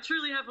god, I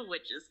truly have a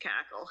witch's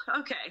cackle.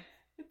 Okay.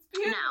 It's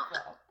beautiful. Now,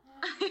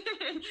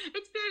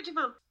 it's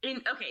beautiful.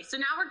 So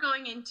now we're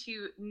going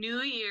into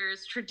New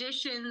Year's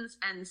traditions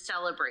and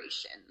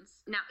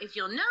celebrations. Now, if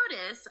you'll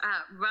notice,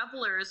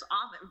 revelers,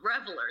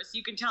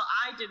 you can tell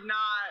I did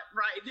not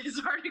write this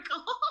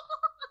article.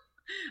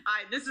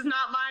 This is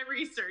not my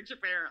research,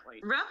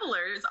 apparently.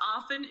 Revelers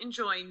often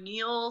enjoy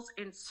meals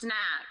and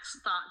snacks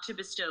thought to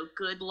bestow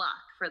good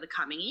luck for the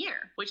coming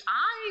year,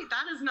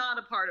 that is not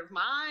a part of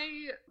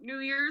my New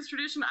Year's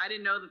tradition. I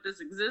didn't know that this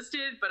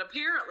existed, but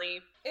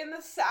apparently... In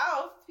the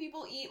South,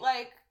 people eat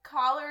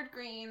collard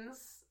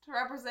greens to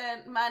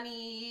represent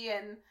money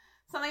and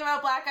Something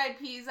about Black Eyed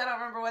Peas. I don't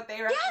remember what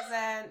they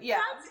represent. Yeah.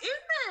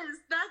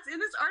 That's in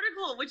this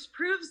article, which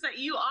proves that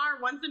you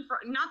are once and for,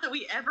 not that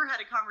we ever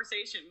had a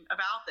conversation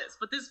about this,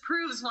 but this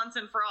proves once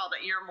and for all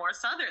that you're more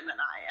Southern than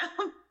I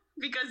am.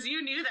 Because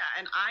you knew that,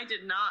 and I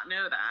did not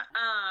know that.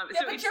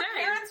 Yeah, but your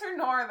parents are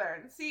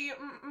Northern. See,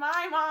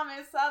 my mom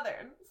is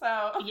Southern,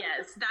 so...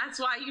 Yes, that's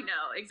why you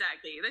know,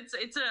 exactly.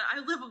 I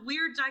live a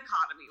weird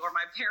dichotomy, where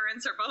my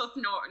parents are both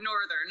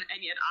Northern,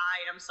 and yet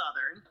I am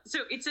Southern.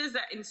 So it says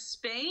that in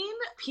Spain,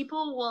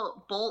 people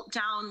will bolt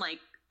down, like,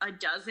 a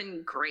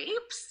dozen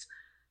grapes,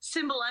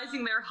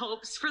 symbolizing their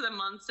hopes for the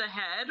months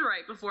ahead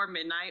right before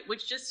midnight,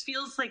 which just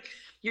feels like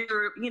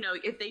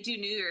if they do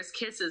New Year's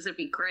kisses, it'd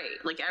be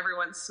great. Like,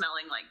 everyone's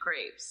smelling like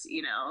grapes,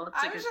 It's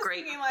I was just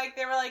thinking, like,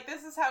 they were like,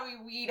 this is how we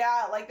weed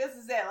out. Like, this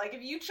is it. Like,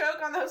 if you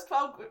choke on those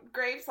 12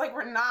 grapes, like,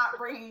 we're not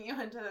bringing you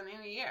into the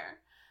new year.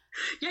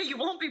 Yeah, you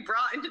won't be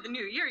brought into the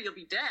new year. You'll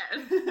be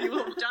dead. You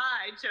will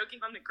die choking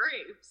on the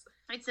grapes.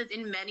 It says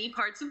in many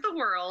parts of the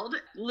world,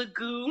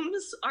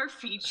 legumes are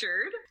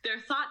featured.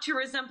 They're thought to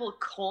resemble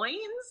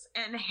coins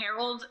and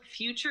herald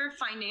future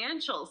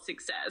financial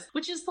success,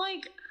 which is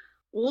like,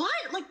 what?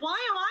 Like, why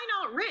am I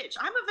not rich?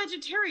 I'm a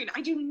vegetarian.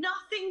 I do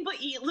nothing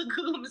but eat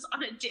legumes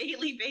on a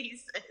daily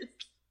basis.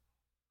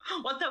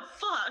 What the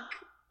fuck?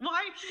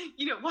 Why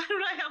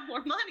don't I have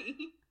more money?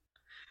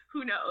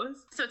 Who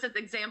knows? So it says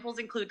examples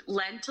include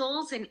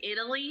lentils in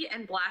Italy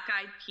and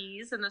black-eyed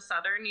peas in the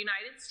southern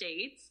United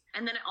States.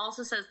 And then it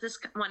also says, this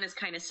one is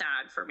kind of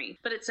sad for me,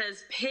 but it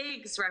says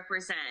pigs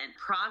represent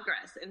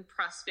progress and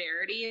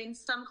prosperity in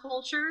some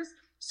cultures.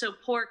 So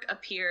pork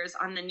appears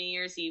on the New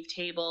Year's Eve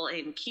table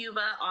in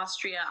Cuba,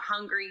 Austria,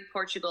 Hungary,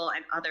 Portugal,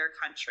 and other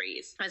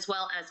countries, as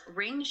well as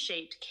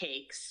ring-shaped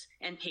cakes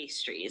and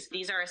pastries.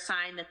 These are a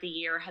sign that the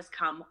year has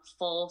come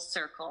full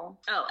circle.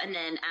 Oh, and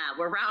then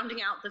we're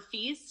rounding out the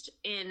feast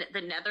in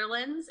the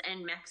Netherlands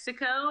and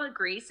Mexico,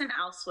 Greece, and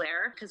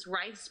elsewhere, because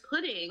rice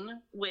pudding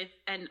with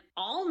an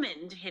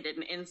almond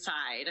hidden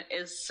inside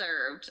is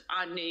served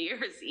on New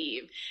Year's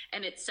Eve.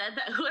 And it's said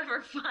that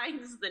whoever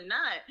finds the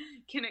nut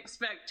can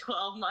expect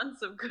 12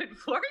 months of good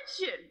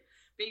fortune.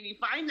 Baby,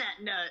 find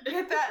that nut.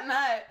 Get that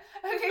nut.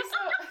 Okay,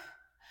 so...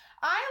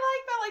 I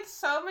like that, like,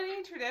 so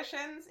many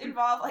traditions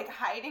involve, like,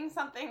 hiding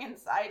something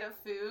inside of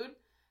food.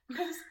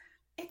 Because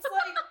it's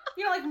like,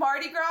 like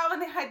Mardi Gras when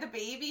they hide the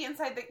baby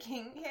inside the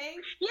king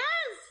cake.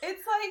 Yes!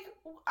 It's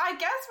like, I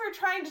guess we're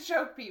trying to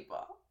choke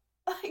people.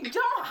 Like,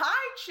 don't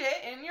hide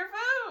shit in your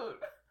food.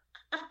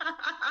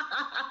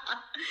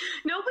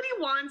 Nobody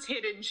wants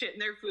hidden shit in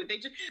their food. They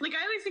just, like,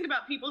 I always think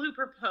about people who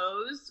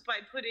propose by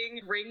putting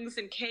rings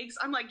in cakes.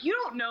 I'm like, you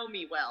don't know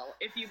me well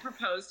if you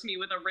propose to me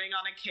with a ring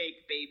on a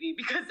cake, baby,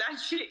 because that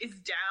shit is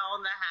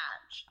down the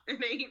hatch.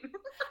 It ain't.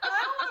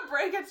 I don't want to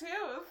break a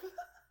tooth.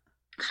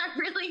 I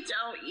really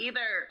don't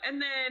either. And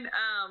then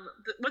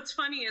what's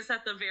funny is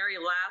that the very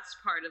last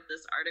part of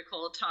this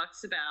article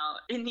talks about,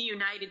 in the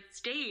United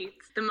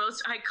States, the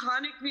most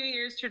iconic New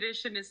Year's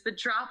tradition is the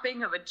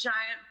dropping of a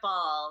giant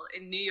ball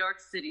in New York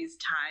City's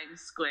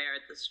Times Square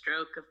at the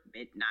stroke of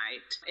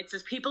midnight. It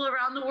says people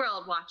around the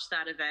world watch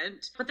that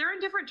event, but they're in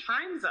different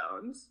time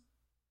zones.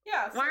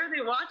 Yeah. So why are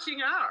they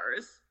watching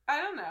ours? I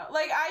don't know.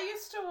 Like, I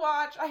used to,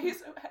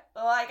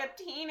 like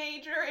a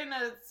teenager in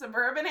a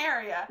suburban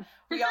area,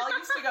 we all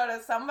used to go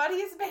to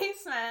somebody's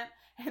basement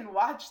and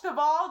watch the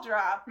ball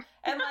drop.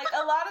 And, like,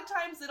 a lot of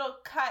times it'll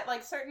cut,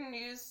 like, certain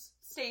news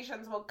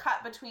stations will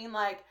cut between,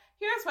 like,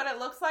 here's what it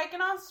looks like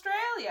in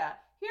Australia.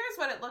 Here's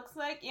what it looks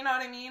like, you know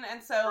what I mean?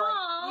 And so,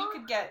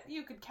 like,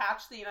 you could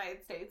catch the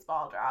United States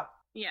ball drop.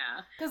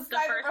 Yeah. Because it's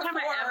either before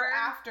or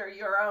after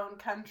your own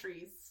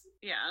country's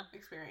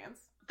experience.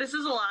 This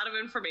is a lot of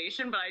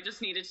information, but I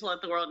just needed to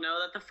let the world know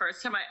that the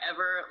first time I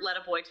ever let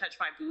a boy touch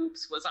my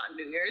boobs was on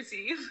New Year's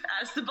Eve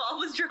as the ball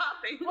was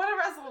dropping. What a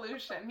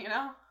resolution, you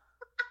know?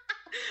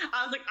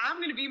 I was like, I'm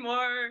going to be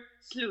more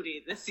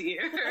snooty this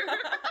year.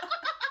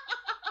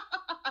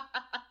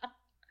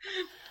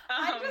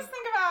 I just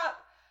think about,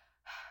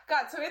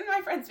 God, so in my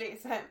friend's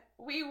basement,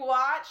 we were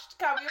like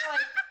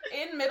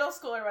in middle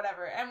school or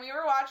whatever, and we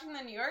were watching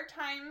the New York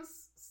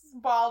Times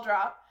ball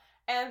drop.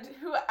 And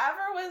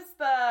whoever was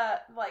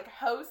the, like,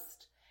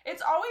 host,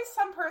 it's always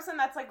some person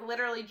that's, like,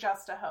 literally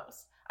just a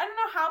host. I don't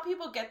know how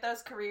people get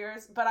those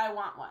careers, but I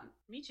want one.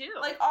 Me too.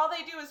 Like, all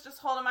they do is just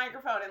hold a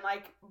microphone and,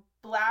 like,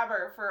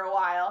 blabber for a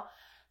while.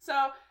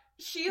 So,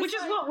 Which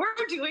is what we're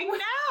doing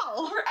now.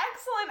 We're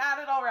excellent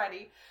at it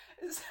already.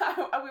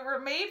 So, we were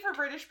made for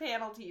British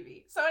panel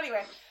TV. So,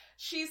 anyway,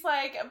 she's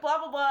like, blah,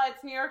 blah, blah,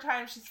 it's New York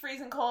Times, she's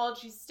freezing cold,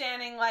 she's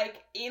standing,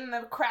 like, in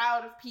the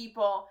crowd of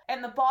people,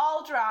 and the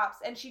ball drops,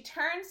 and she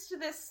turns to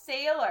this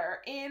sailor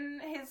in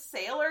his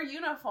sailor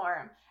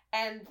uniform,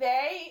 and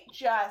they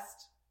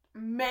just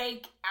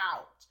make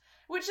out.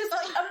 Which is,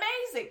 like,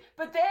 amazing.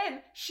 But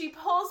then she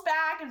pulls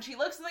back, and she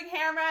looks at the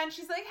camera, and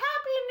she's like,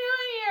 Happy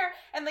New Year!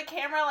 And the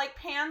camera, like,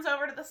 pans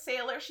over to the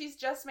sailor she's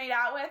just made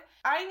out with.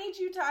 I need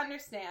you to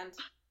understand,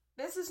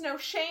 this is no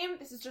shame,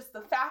 this is just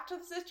the fact of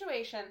the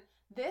situation.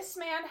 This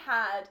man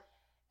had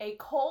a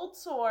cold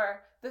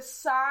sore the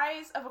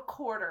size of a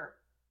quarter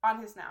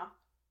on his mouth.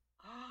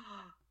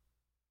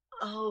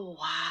 Oh,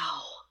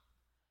 wow.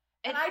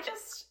 And I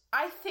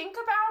think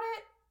about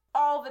it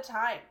all the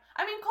time.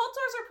 I mean, cold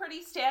sores are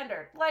pretty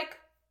standard. Like,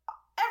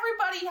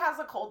 everybody has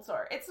a cold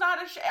sore. It's not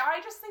I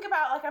just think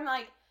about, like, I'm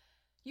like,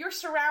 you're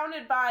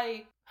surrounded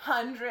by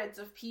hundreds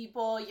of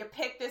people. You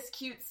pick this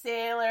cute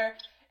sailor,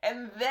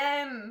 and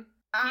then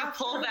you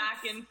pull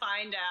back and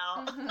find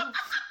out.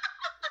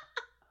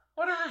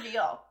 What a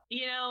reveal.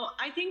 You know,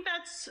 I think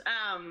that's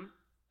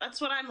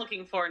what I'm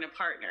looking for in a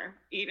partner.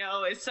 You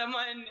know, is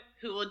someone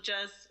who will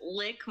just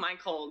lick my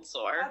cold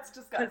sore. That's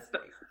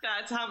disgusting.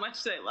 That's how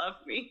much they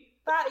love me.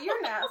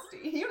 You're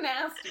nasty. You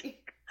nasty.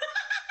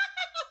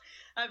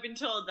 I've been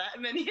told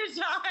that many a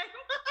time.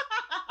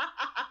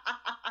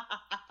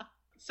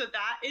 So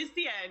that is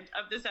the end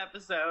of this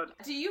episode.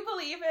 Do you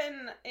believe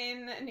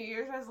in New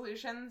Year's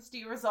resolutions? Do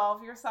you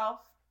resolve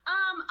yourself?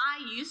 I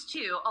used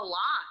to a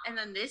lot, and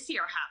then this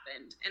year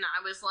happened, and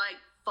I was like,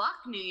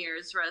 fuck New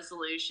Year's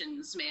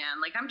resolutions,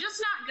 man. Like, I'm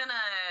just not gonna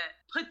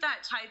put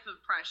that type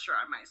of pressure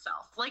on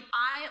myself. Like,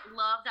 I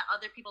love that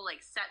other people,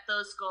 like, set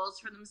those goals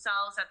for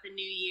themselves at the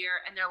new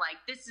year, and they're like,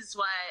 this is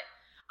what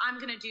I'm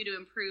gonna do to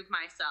improve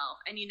myself.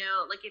 And, you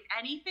know, like, if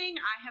anything,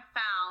 I have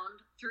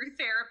found through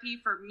therapy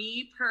for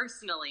me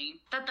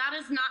personally that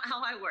is not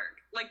how I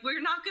work. Like,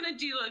 we're not gonna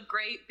do a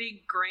great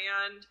big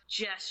grand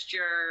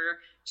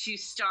gesture to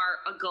start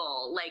a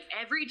goal. Like,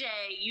 every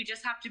day you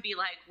just have to be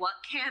like,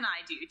 what can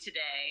I do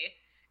today?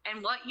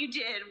 And what you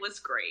did was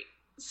great.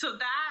 So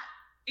that,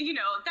 you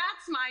know,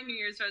 that's my New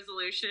Year's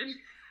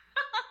resolution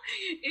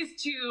is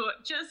to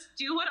just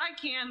do what I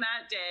can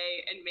that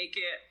day and make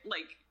it,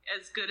 like,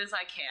 as good as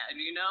I can,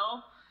 you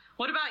know?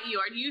 What about you?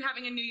 Are you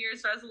having a New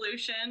Year's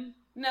resolution?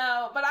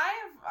 No, but I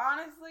have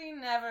honestly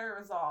never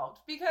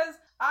resolved because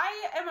I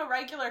am a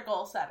regular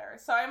goal setter.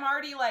 So I'm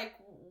already, like,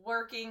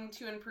 working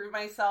to improve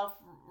myself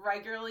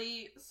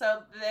regularly.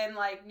 So then,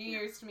 like, New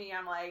Year's to me,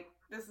 I'm like,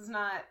 this is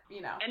not, you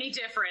know, any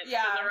different.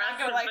 Yeah, for the rest I'm not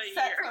gonna, like, of the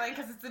set year. something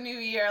because it's the new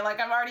year. Like,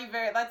 I'm already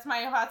that's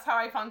how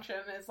I function,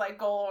 is, like,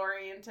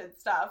 goal-oriented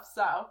stuff,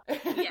 so.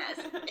 Yes,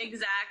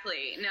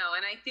 exactly. No,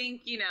 and I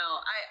think, you know,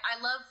 I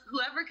love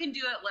whoever can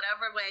do it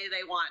whatever way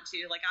they want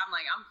to. Like, I'm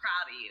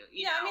proud of you,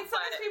 you know? I mean,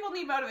 sometimes people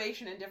need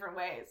motivation in different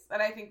ways,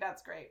 and I think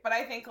that's great. But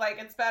I think, like,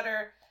 it's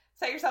better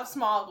set yourself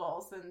small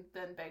goals than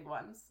big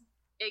ones.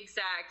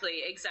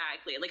 Exactly.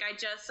 Like, I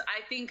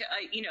think,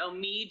 you know,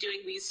 me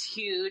doing these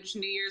huge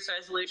New Year's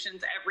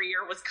resolutions every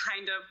year was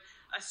kind of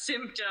a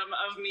symptom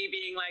of me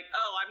being like,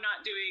 oh, I'm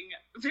not doing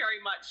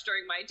very much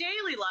during my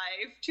daily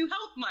life to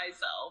help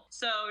myself.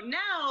 So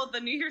now the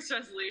New Year's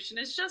resolution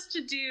is just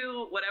to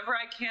do whatever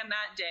I can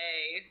that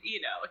day,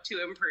 you know,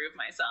 to improve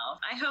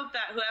myself. I hope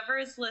that whoever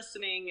is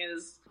listening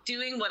is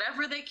doing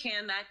whatever they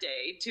can that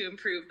day to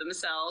improve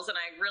themselves. And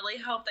I really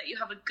hope that you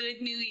have a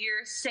good New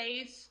Year,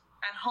 safe,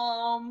 at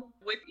home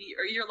with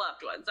your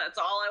loved ones. That's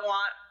all I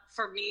want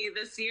for me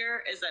this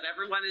year, is that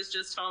everyone is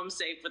just home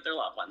safe with their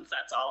loved ones.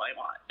 That's all I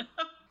want.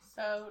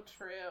 So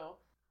true.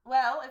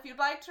 Well, if you'd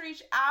like to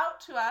reach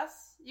out to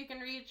us, you can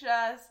reach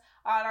us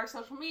on our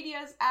social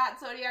medias at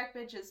Zodiac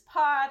Bitches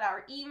Pod,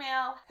 our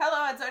email,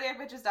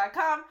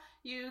 hello@zodiacbitches.com.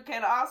 You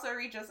can also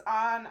reach us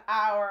on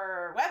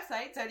our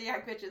website,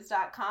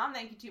 zodiacbitches.com.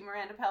 Thank you to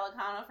Miranda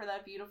Pelicano for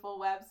that beautiful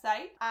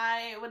website.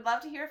 I would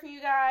love to hear from you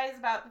guys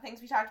about the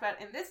things we talked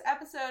about in this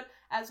episode,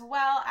 as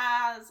well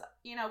as,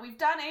 you know, we've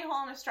done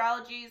A-hole and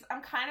astrologies.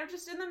 I'm kind of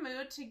just in the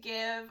mood to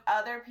give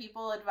other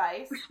people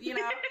advice, you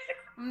know.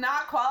 I'm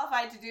not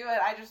qualified to do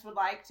it, I just would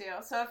like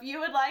to. So if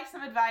you would like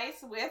some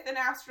advice with an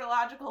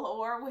astrological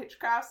or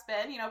witchcraft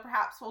spin, you know,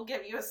 perhaps we'll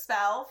give you a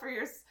spell for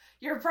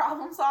your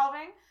problem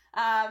solving.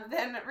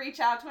 Then reach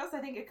out to us. I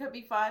think it could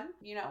be fun.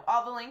 You know,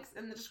 all the links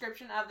in the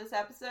description of this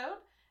episode.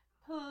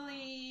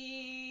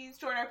 Please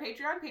join our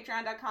Patreon,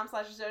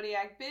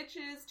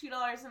 patreon.com/zodiacbitches.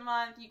 $2 a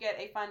month, you get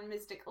a fun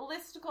Mystic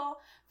listicle.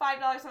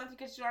 $5 a month, you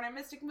get to join our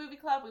Mystic movie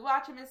club. We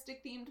watch a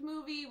Mystic themed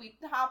movie. We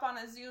hop on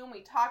a Zoom.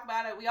 We talk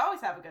about it. We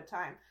always have a good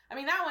time. I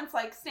mean, that one's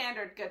like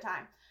standard good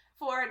time.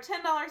 For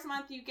 $10 a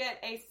month, you get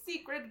a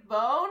secret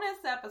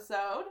bonus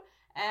episode.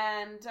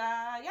 And,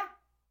 yeah.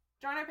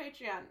 Join our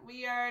Patreon.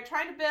 We are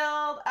trying to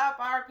build up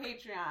our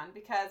Patreon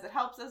because it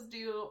helps us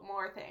do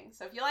more things.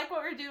 So if you like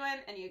what we're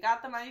doing and you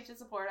got the money to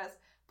support us,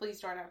 please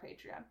join our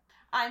Patreon.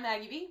 I'm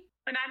Maggie B.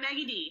 And I'm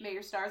Maggie D. May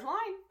your stars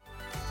align.